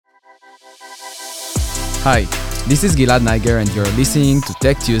Hi, this is Gilad Neiger and you're listening to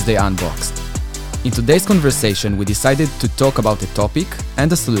Tech Tuesday Unboxed. In today's conversation, we decided to talk about a topic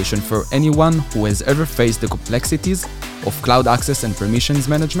and a solution for anyone who has ever faced the complexities of cloud access and permissions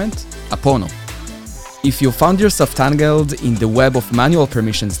management, Apono. If you found yourself tangled in the web of manual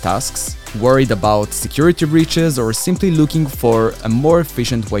permissions tasks, worried about security breaches, or simply looking for a more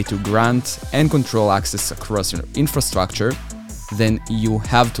efficient way to grant and control access across your infrastructure, then you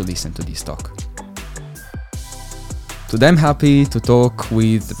have to listen to this talk. Today I'm happy to talk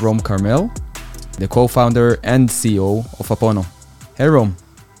with Rom Carmel, the co-founder and CEO of Apono. Hey Rom.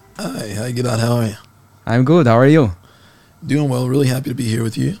 Hi Gilad, how are you? I'm good, how are you? Doing well, really happy to be here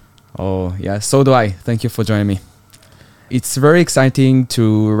with you. Oh yeah, so do I. Thank you for joining me. It's very exciting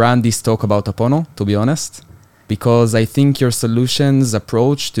to run this talk about Apono, to be honest, because I think your solution's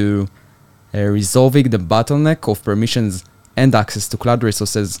approach to resolving the bottleneck of permissions and access to cloud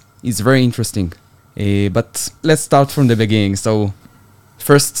resources is very interesting. But let's start from the beginning. So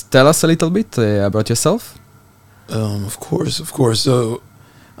first, tell us a little bit about yourself. Of course. So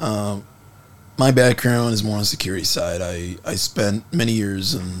my background is more on the security side. I spent many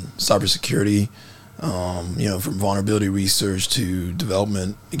years in cybersecurity, from vulnerability research to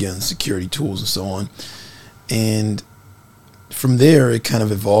development, again, security tools and so on. And from there, it kind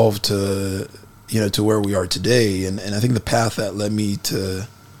of evolved to where we are today. And I think the path that led me to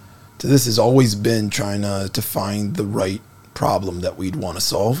this has always been trying to find the right problem that we'd want to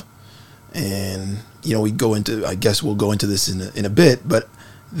solve. And, we'll go into this in a bit, but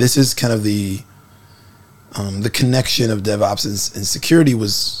this is kind of the connection of DevOps and security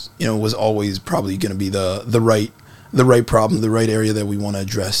was always probably going to be the right problem, the right area that we want to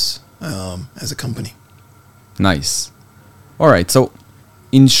address as a company. Nice. All right. So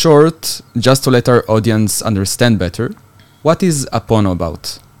in short, just to let our audience understand better, what is Apono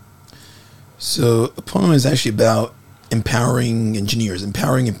about? So Apono is actually about empowering engineers,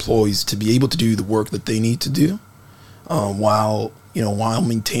 empowering employees to be able to do the work that they need to do, while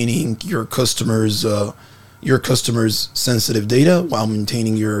maintaining your customers' sensitive data, while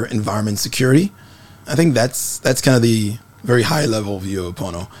maintaining your environment security. I think that's kind of the very high level view of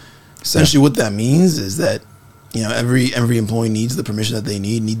Apono. Essentially, What that means is that every employee needs the permission that they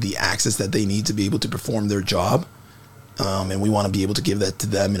need the access that they need to be able to perform their job. And we want to be able to give that to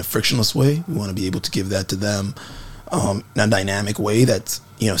them in a frictionless way. We want to be able to give that to them in a dynamic way that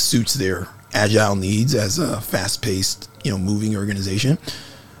suits their agile needs as a fast-paced, moving organization.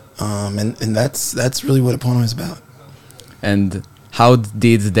 And that's really what Apono is about. And how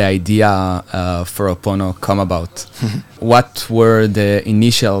did the idea for Apono come about? What were the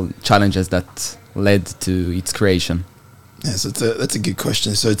initial challenges that led to its creation? Yeah, so that's a good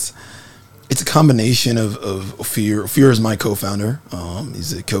question. So it's a combination of Ophir. Ophir is my co-founder.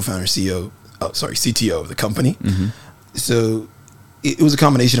 He's the co-founder, CTO of the company. Mm-hmm. So it was a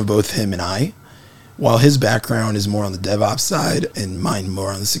combination of both him and I. While his background is more on the DevOps side and mine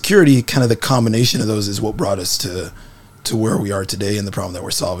more on the security, kind of the combination of those is what brought us to where we are today and the problem that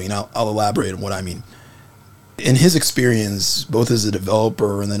we're solving. And I'll elaborate on what I mean. In his experience, both as a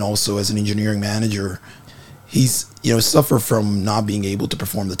developer and then also as an engineering manager, he's suffered from not being able to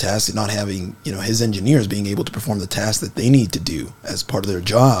perform the tasks and not having his engineers being able to perform the tasks that they need to do as part of their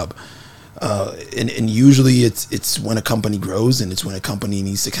job. And usually it's when a company grows and it's when a company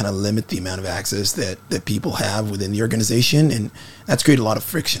needs to kind of limit the amount of access that people have within the organization, and that's created a lot of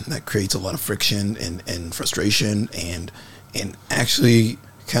friction. That creates a lot of friction and frustration and actually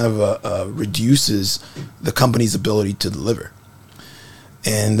kind of reduces the company's ability to deliver.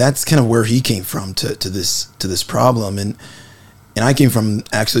 And that's kind of where he came from to this problem. And I came from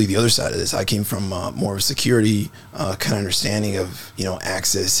actually the other side of this. I came from more of a security kind of understanding of,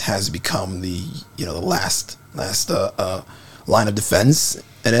 access has become the last line of defense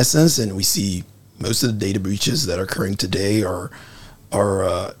in essence. And we see most of the data breaches that are occurring today are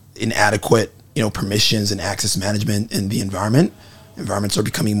inadequate, permissions and access management in the environment. Environments are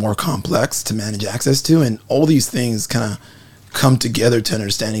becoming more complex to manage access to, and all these things kind of come together to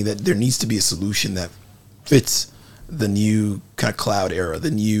understanding that there needs to be a solution that fits the new kind of cloud era,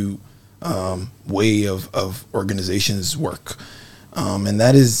 the new way of organizations work. And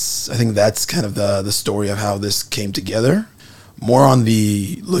I think that's kind of the story of how this came together. More on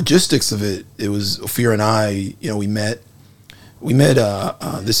the logistics of it, it was Ophir and I, we met,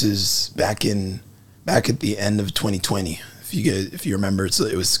 this is back at the end of 2020. If you remember, it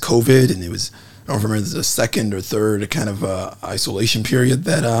was COVID, and it was, I don't remember, the second or third kind of isolation period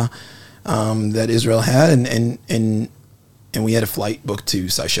that Israel had, and we had a flight booked to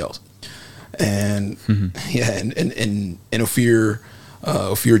Seychelles, and and Ophir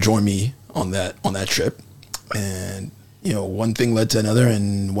joined me on that trip, And, one thing led to another.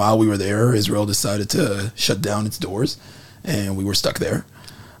 And while we were there, Israel decided to shut down its doors, and we were stuck there.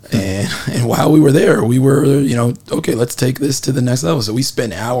 And while we were there, we were, okay, let's take this to the next level. So we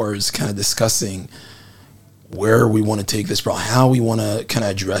spent hours kind of discussing where we want to take this problem, how we want to kind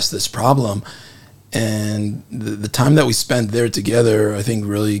of address this problem. And the time that we spent there together, I think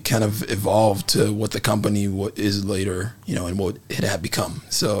really kind of evolved to what the company is later, and what it had become.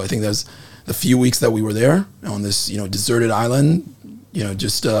 So I think that's the few weeks that we were there on this, deserted island,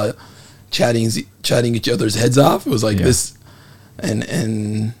 just chatting each other's heads off. It was like this.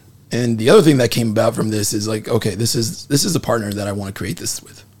 And the other thing that came about from this is like, okay, this is a partner that I want to create this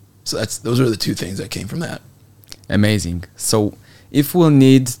with. So those are the two things that came from that. Amazing. So if we'll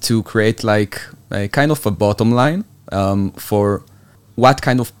need to create like a kind of a bottom line for what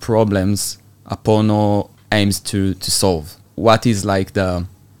kind of problems Apono aims to solve, what is like the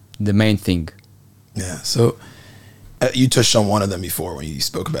main thing? Yeah. So you touched on one of them before when you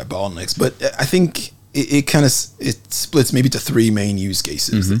spoke about bottlenecks, but I think it splits maybe to three main use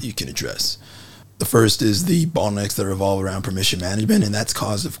cases that you can address. The first is the bottlenecks that revolve around permission management, and that's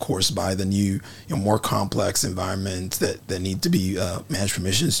caused, of course, by the new, more complex environments that need to be managed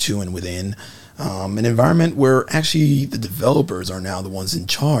permissions to and within. An environment where actually the developers are now the ones in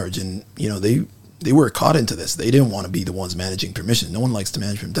charge, and they were caught into this. They didn't want to be the ones managing permissions. No one likes to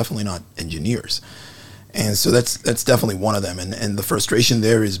manage them, definitely not engineers. And so that's definitely one of them. And the frustration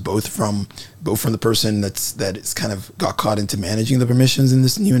there is both from the person that is kind of got caught into managing the permissions in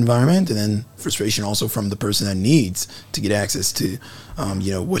this new environment, and then frustration also from the person that needs to get access to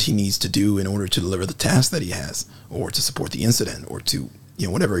what he needs to do in order to deliver the task that he has, or to support the incident, or to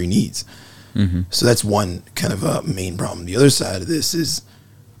whatever he needs. So that's one kind of a main problem. The other side of this is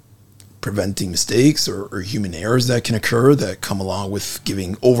preventing mistakes or human errors that can occur that come along with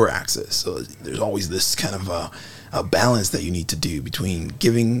giving over access. So there's always this kind of a balance that you need to do between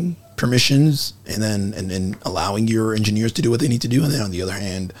giving permissions and then allowing your engineers to do what they need to do. And then on the other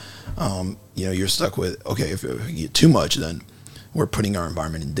hand, you're stuck with, okay, if you get too much, then we're putting our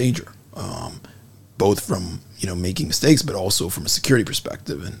environment in danger, both from, making mistakes, but also from a security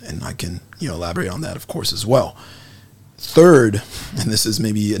perspective. And I can, elaborate on that, of course, as well. Third, and this is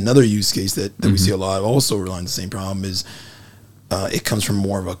maybe another use case that we see a lot of also relying on the same problem, is it comes from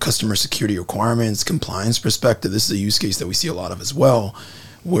more of a customer security requirements, compliance perspective. This is a use case that we see a lot of as well,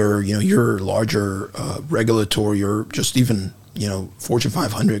 where, your larger regulatory or just even, Fortune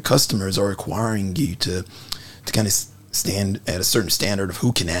 500 customers are requiring you to kind of stand at a certain standard of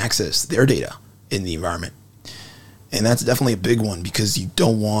who can access their data in the environment. And that's definitely a big one, because you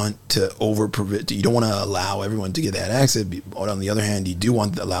don't want to you don't want to allow everyone to get that access. But on the other hand, you do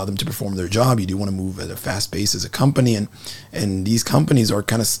want to allow them to perform their job. You do want to move at a fast pace as a company. And these companies are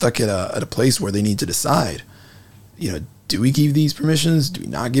kind of stuck at a place where they need to decide, do we give these permissions? Do we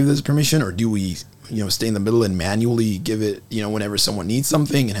not give this permission? Or do we, stay in the middle and manually give it, whenever someone needs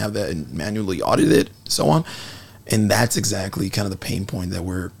something, and have that and manually audit it, so on. And that's exactly kind of the pain point that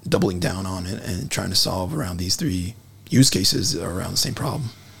we're doubling down on and trying to solve around these three use cases around the same problem.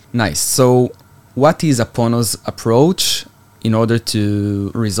 Nice. So what is Apono's approach in order to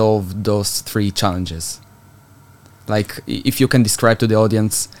resolve those three challenges? Like, if you can describe to the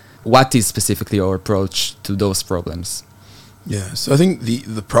audience, what is specifically your approach to those problems? Yeah, so I think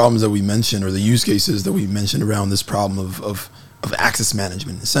the problems that we mentioned, or the use cases that we mentioned around this problem of access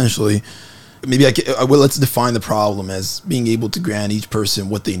management, essentially, maybe let's define the problem as being able to grant each person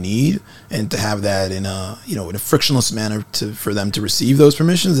what they need, and to have that in a frictionless manner for them to receive those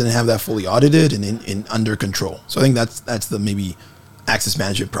permissions, and have that fully audited and in under control. So I think that's the maybe access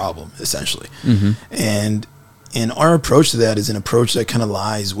management problem, essentially. And our approach to that is an approach that kind of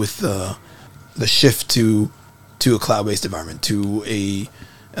lies with the shift to a cloud-based environment, to a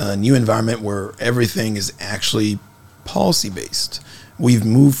new environment where everything is actually policy-based. We've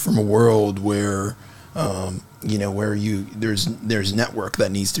moved from a world where, there's network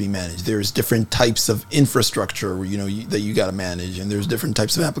that needs to be managed. There's different types of infrastructure, that you got to manage, and there's different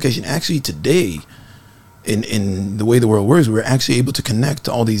types of application. Actually, today, in the way the world works, we're actually able to connect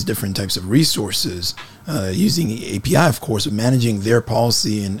all these different types of resources using the API, of course, of managing their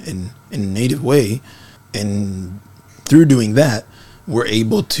policy in a native way. And through doing that, we're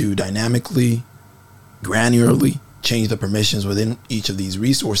able to dynamically, granularly change the permissions within each of these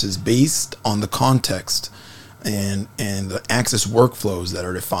resources based on the context and the access workflows that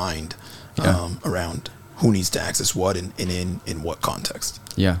are defined around who needs to access what and in what context.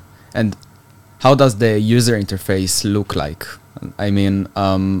 Yeah. And how does the user interface look like? I mean,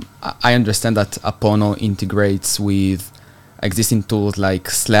 I understand that Apono integrates with existing tools like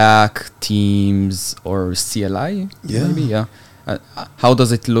Slack, Teams, or CLI. Yeah. Maybe, yeah. How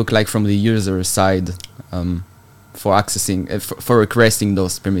does it look like from the user side for accessing, for requesting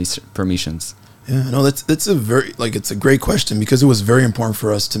those permissions? Yeah, no, that's a very it's a great question, because it was very important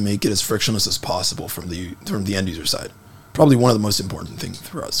for us to make it as frictionless as possible from the end user side. Probably one of the most important things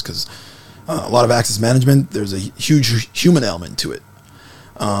for us, because a lot of access management, there's a huge human element to it.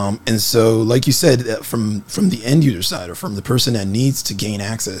 And so, like you said, from the end user side, or from the person that needs to gain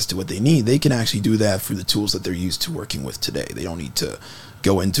access to what they need, they can actually do that through the tools that they're used to working with today. They don't need to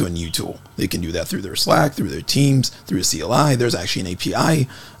go into a new tool. They can do that through their Slack, through their Teams, through a CLI. There's actually an API,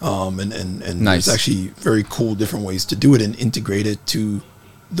 and Nice. there's actually very cool different ways to do it and integrate it to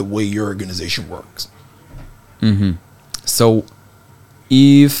the way your organization works. Mm-hmm. So,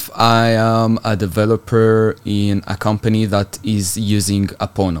 if I am a developer in a company that is using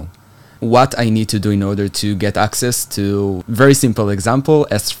Apono, what I need to do in order to get access to, very simple example,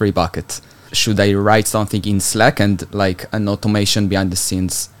 S3 bucket. Should I write something in Slack and like an automation behind the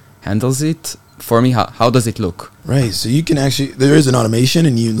scenes handles it for me? How does it look? Right. So you can actually, there is an automation,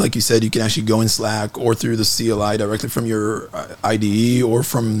 and you, like you said, you can actually go in Slack or through the CLI directly from your IDE or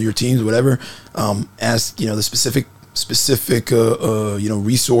from your teams, whatever. Ask, the specific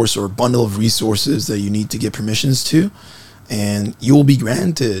resource or bundle of resources that you need to get permissions to, and you will be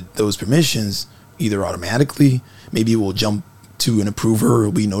granted those permissions either automatically. Maybe it will jump to an approver, or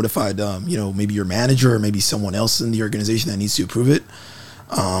will be notified, maybe your manager or maybe someone else in the organization that needs to approve it.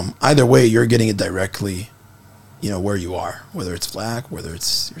 Either way, you're getting it directly, where you are, whether it's Slack, whether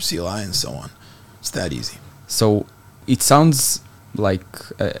it's your CLI, and so on. It's that easy. So it sounds like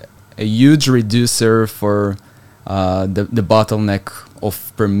a huge reducer for the bottleneck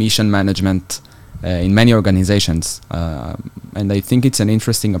of permission management in many organizations. And I think it's an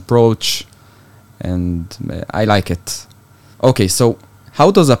interesting approach, and I like it. Okay, so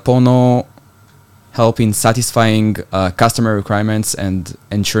how does Apono help in satisfying customer requirements and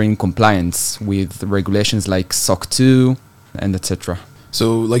ensuring compliance with regulations like SOC 2 and etc.?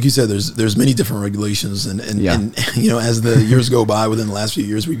 So, like you said, there's many different regulations, and as the years go by, within the last few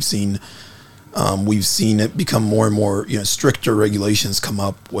years, we've seen it become more and more, stricter regulations come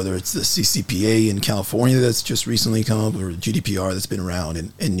up, whether it's the CCPA in California that's just recently come up, or GDPR that's been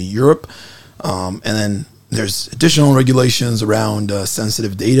around in Europe, and then there's additional regulations around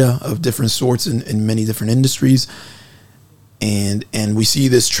sensitive data of different sorts in many different industries. And we see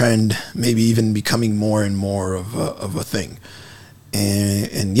this trend maybe even becoming more and more of a thing.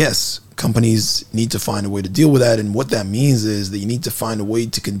 And yes, companies need to find a way to deal with that. And what that means is that you need to find a way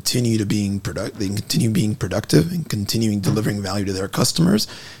to continue being productive and continuing delivering value to their customers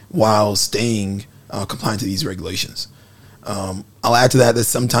while staying compliant to these regulations. I'll add to that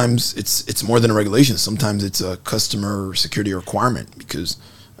sometimes it's more than a regulation. Sometimes it's a customer security requirement, because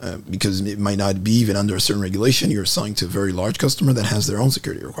it might not be even under a certain regulation. You're selling to a very large customer that has their own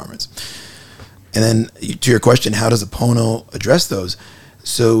security requirements. And then to your question, how does Apono address those?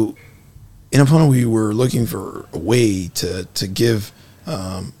 So in Apono, we were looking for a way to give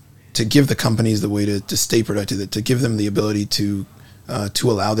the companies the way to stay productive, to give them the ability to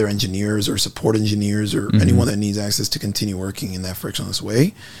allow their engineers or support engineers or anyone that needs access to continue working in that frictionless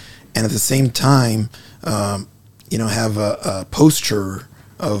way. And at the same time, have a posture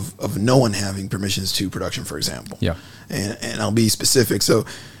of no one having permissions to production, for example. Yeah. And I'll be specific. So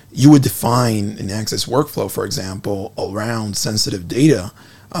you would define an access workflow, for example, around sensitive data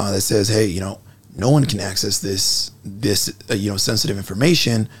that says, hey, no one can access this sensitive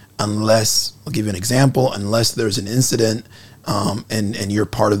information unless, I'll give you an example, unless there's an incident and you're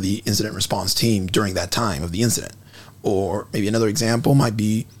part of the incident response team during that time of the incident. Or maybe another example might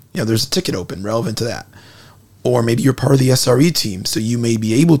be, there's a ticket open relevant to that. Or maybe you're part of the SRE team, so you may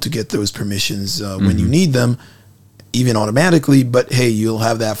be able to get those permissions when you need them, even automatically, but hey, you'll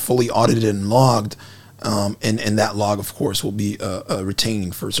have that fully audited and logged, and that log, of course, will be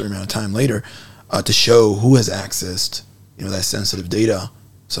retained for a certain amount of time later to show who has accessed that sensitive data.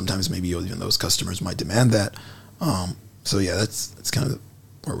 Sometimes maybe even those customers might demand that. So yeah, that's kind of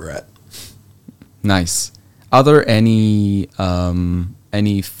where we're at. Nice. Are there any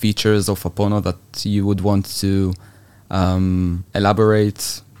features of Apono that you would want to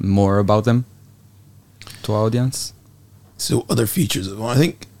elaborate more about them to our audience? So other features, I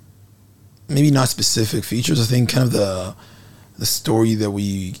think maybe not specific features. I think kind of the story that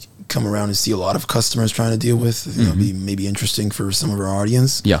we come around and see a lot of customers trying to deal with. I think that'll be maybe interesting for some of our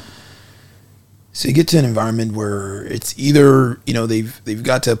audience. Yeah. So you get to an environment where it's either, they've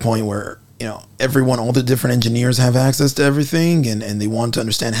got to a point where, all the different engineers have access to everything, and they want to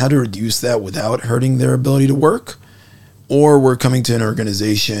understand how to reduce that without hurting their ability to work. or we're coming to an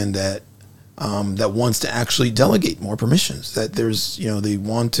organization that wants to actually delegate more permissions. That there's, they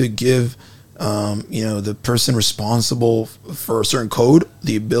want to give, the person responsible for a certain code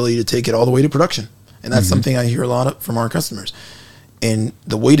the ability to take it all the way to production. And that's something I hear a lot from our customers. And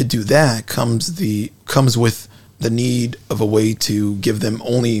the way to do that comes with the need of a way to give them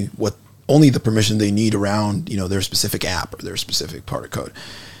only the permission they need around, their specific app or their specific part of code.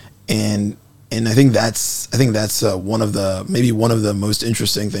 And I think that's one of the most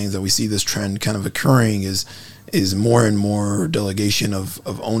interesting things that we see this trend kind of occurring is more and more delegation of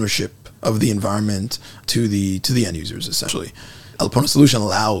ownership of the environment to the end users, essentially. Apono solution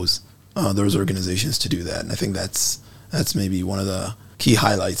allows those organizations to do that, and I think that's maybe one of the key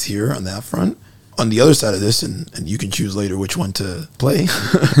highlights here on that front. On the other side of this, and you can choose later which one to play.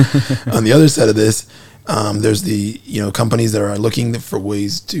 On the other side of this, there's the companies that are looking for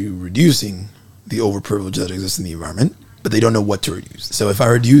ways to reducing the overprivilege that exists in the environment, but they don't know what to reduce. So if I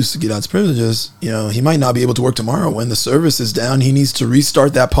reduce Gilad's privileges, he might not be able to work tomorrow. When the service is down, he needs to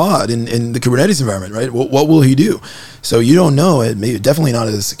restart that pod in the Kubernetes environment, right? What will he do? So you don't know it. Maybe definitely not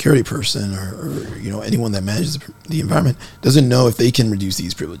as a security person or anyone that manages the environment doesn't know if they can reduce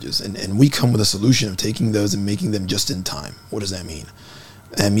these privileges. And we come with a solution of taking those and making them just in time. What does that mean?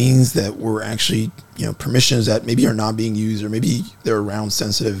 That means that we're actually, permissions that maybe are not being used or maybe they're around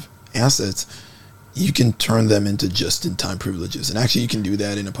sensitive assets, you can turn them into just-in-time privileges. And actually, you can do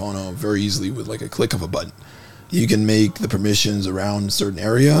that in Apono very easily with like a click of a button. You can make the permissions around a certain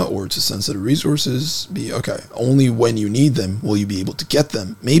area or to sensitive resources be, okay, only when you need them will you be able to get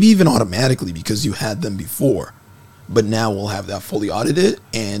them, maybe even automatically because you had them before. But now we'll have that fully audited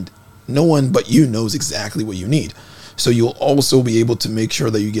and no one but you knows exactly what you need. So you'll also be able to make sure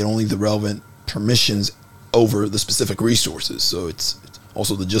that you get only the relevant permissions over the specific resources. So it's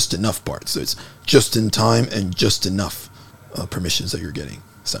also the just enough part. So it's just in time and just enough permissions that you're getting,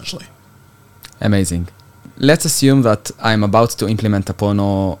 essentially. Amazing. Let's assume that I'm about to implement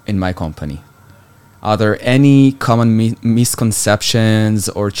Apono in my company. Are there any common misconceptions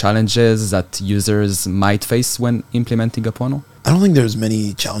or challenges that users might face when implementing Apono? I don't think there's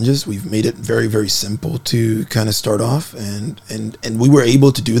many challenges. We've made it very, very simple to kind of start off. And we were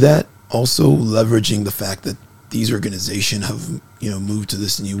able to do that also leveraging the fact that these organizations have, moved to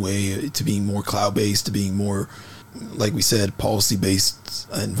this new way to being more cloud-based, to being more, like we said, policy-based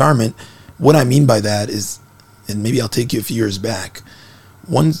environment. What I mean by that is, and maybe I'll take you a few years back,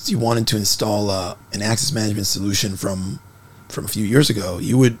 once you wanted to install an access management solution from a few years ago,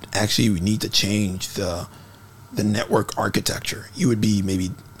 you would actually need to change the network architecture. You would be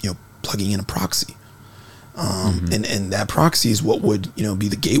maybe, plugging in a proxy. And that proxy is what would, be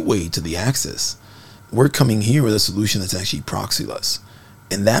the gateway to the access. We're coming here with a solution that's actually proxyless.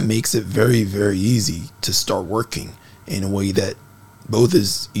 And that makes it very, very easy to start working in a way that both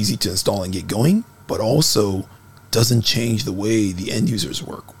is easy to install and get going, but also doesn't change the way the end users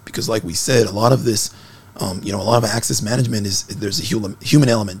work. Because like we said, a lot of this, a lot of access management there's a human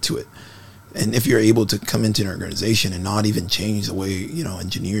element to it. And if you're able to come into an organization and not even change the way,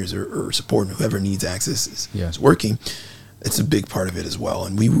 engineers or support and whoever needs access is working, it's a big part of it as well.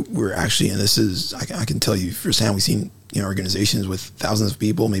 And we're actually, and this is, I can tell you firsthand, we've seen, organizations with thousands of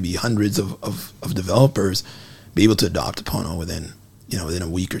people, maybe hundreds of developers be able to adopt Apono within a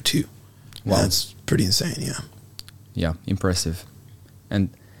week or two. Wow. That's pretty insane. Yeah. Yeah. Impressive. And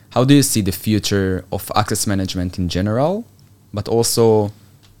how do you see the future of access management in general, but also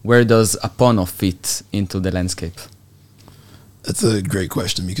where does Apono fit into the landscape? That's a great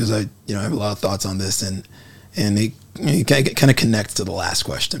question because I have a lot of thoughts on this and it kind of connects to the last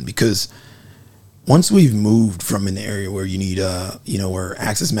question because once we've moved from an area where you need, where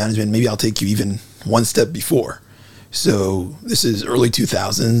access management, maybe I'll take you even one step before. So this is early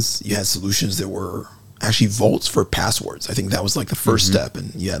 2000s. You had solutions that were actually vaults for passwords. I think that was like the first step.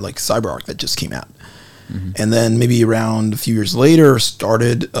 And you had like CyberArk that just came out. And then maybe around a few years later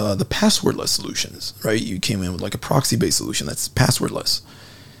started the passwordless solutions, right? You came in with like a proxy-based solution that's passwordless.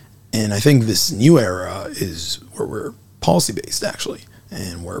 And I think this new era is where we're policy-based actually,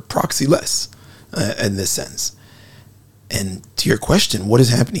 and we're proxy-less in this sense. And to your question, what is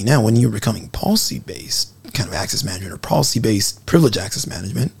happening now when you're becoming policy-based kind of access management or policy-based privilege access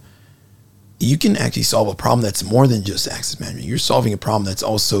management? You can actually solve a problem that's more than just access management. You're solving a problem that's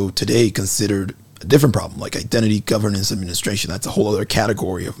also today considered a different problem, like identity governance administration. That's a whole other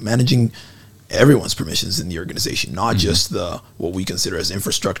category of managing everyone's permissions in the organization, not just what we consider as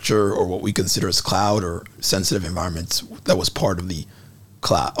infrastructure or what we consider as cloud or sensitive environments that was part of the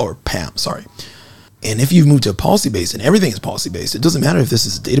cloud or PAM, sorry. And if you've moved to a policy-based and everything is policy-based, it doesn't matter if this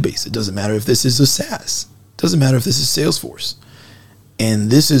is a database. It doesn't matter if this is a SaaS. It Doesn't matter if this is Salesforce.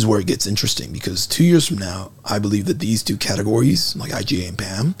 And this is where it gets interesting, because 2 years from now, I believe that these two categories, like IGA and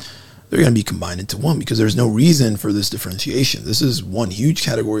PAM, they're going to be combined into one, because there's no reason for this differentiation. This is one huge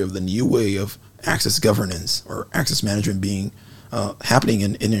category of the new way of access governance or access management being happening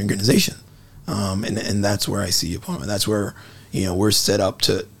in an organization. And that's where I see Apono. That's where, we're set up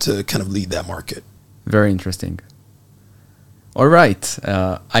to kind of lead that market. Very interesting. All right.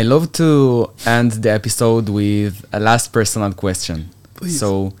 I love to end the episode with a last personal question. Please.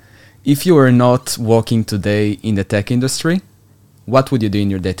 So, if you were not working today in the tech industry, what would you do in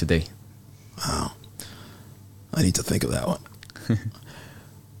your day-to-day? Wow. I need to think of that one.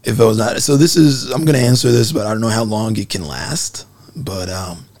 If I was not... So I'm going to answer this, but I don't know how long it can last.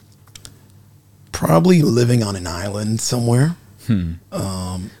 But probably living on an island somewhere.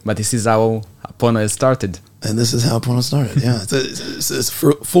 But this is how Apono has started. And this is how Apono started. Yeah, it's a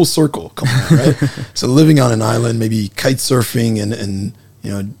full circle coming out, right? So living on an island, maybe kite surfing and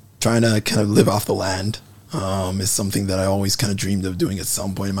trying to kind of live off the land is something that I always kind of dreamed of doing at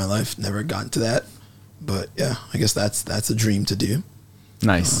some point in my life. Never gotten to that. But yeah, I guess that's a dream to do.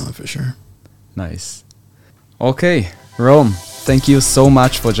 Nice. For sure. Nice. Okay, Rom, thank you so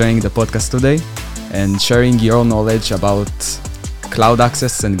much for joining the podcast today and sharing your knowledge about cloud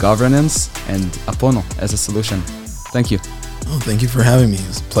access and governance and Apono as a solution. Thank you. Oh, thank you for having me. It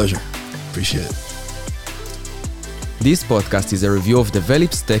was a pleasure. Appreciate it. This podcast is a review of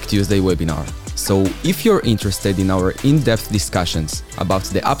Develeap's Tech Tuesday webinar. So if you're interested in our in-depth discussions about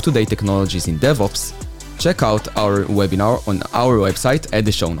the up-to-date technologies in DevOps, check out our webinar on our website at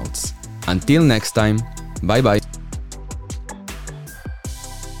the show notes. Until next time, bye-bye.